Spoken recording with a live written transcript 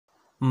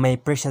My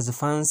precious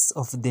fans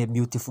of the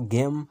beautiful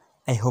game,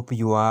 I hope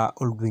you are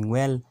all doing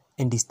well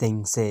and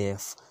staying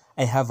safe.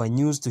 I have a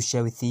news to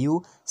share with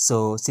you,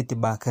 so sit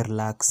back,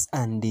 relax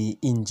and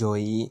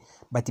enjoy.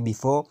 But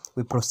before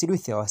we proceed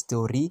with our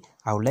story,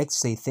 I would like to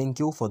say thank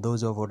you for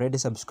those who have already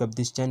subscribed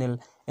this channel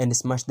and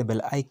smash the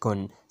bell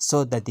icon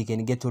so that you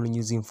can get all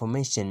news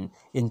information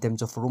in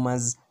terms of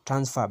rumors,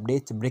 transfer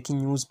updates,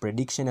 breaking news,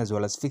 prediction as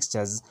well as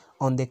fixtures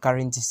on the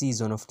current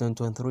season of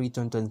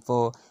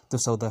 2023-2024 to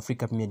South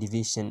Africa Premier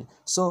Division.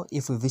 So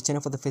if you visit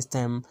channel for the first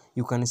time,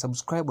 you can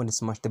subscribe and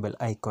smash the bell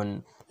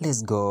icon.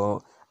 Let's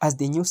go. As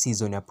the new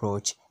season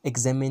approach,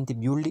 excitement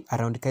built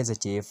around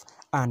Kaizer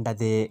under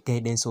the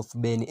guidance of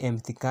Benni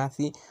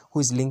McCarthy,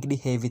 who is linked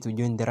heavy to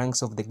join the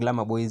ranks of the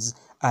Glamour Boys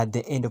at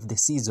the end of the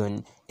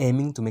season,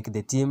 aiming to make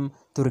the team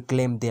to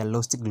reclaim their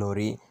lost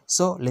glory.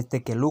 So let's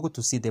take a look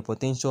to see the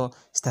potential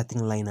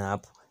starting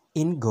lineup.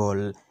 In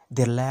goal,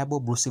 the reliable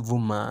Bruce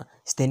Vuma,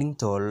 standing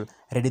tall,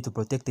 ready to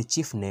protect the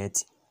chief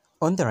net.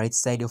 On the right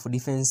side of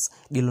defense,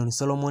 Dylan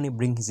Solomon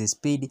brings his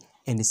speed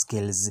and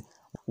skills,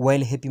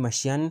 while Happy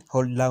Martian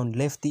hold down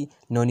lefty,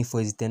 known for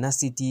his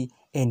tenacity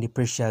and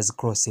precious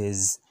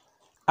crosses.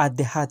 At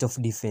the heart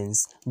of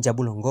defense,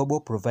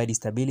 Jabulongobo provides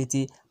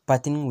stability,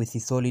 partnering with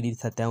his solid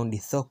Tataundi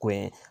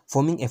Thokwe,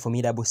 forming a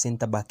formidable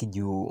centre-back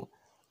duo.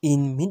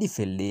 In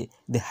midfield,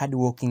 the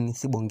hard-working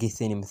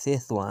Thibongetheni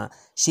Mthethwa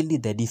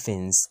shielded the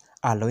defense,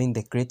 allowing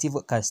the creative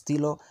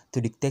Castillo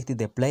to dictate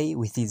the play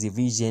with his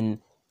vision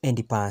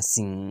and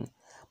passing.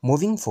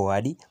 Moving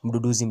forward,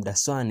 Mduduzi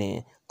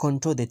Mdaswane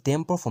control the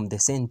tempo from the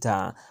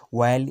center,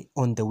 while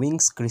on the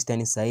wings,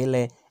 Christian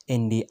Saile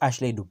and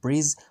Ashley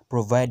Dupreez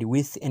provide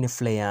width and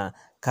flair,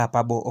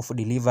 capable of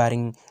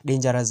delivering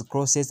dangerous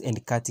crosses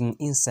and cutting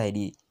inside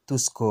to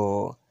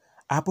score.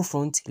 Up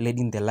front,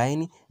 leading the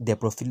line, the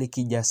prolific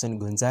Jason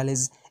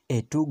Gonzalez,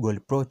 a two-goal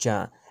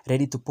poacher,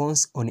 ready to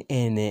pounce on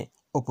any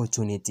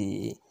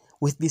opportunity.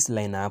 With this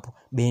lineup,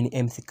 Benni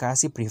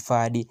McCarthy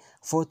preferred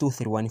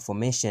 4-2-3-1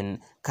 formation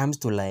comes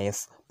to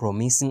life,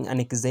 promising an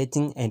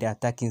exciting and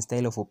attacking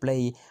style of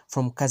play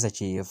from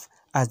Kaizer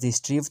as they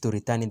strive to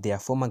return their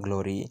former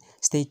glory.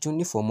 Stay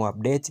tuned for more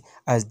updates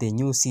as the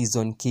new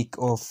season kick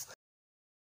off.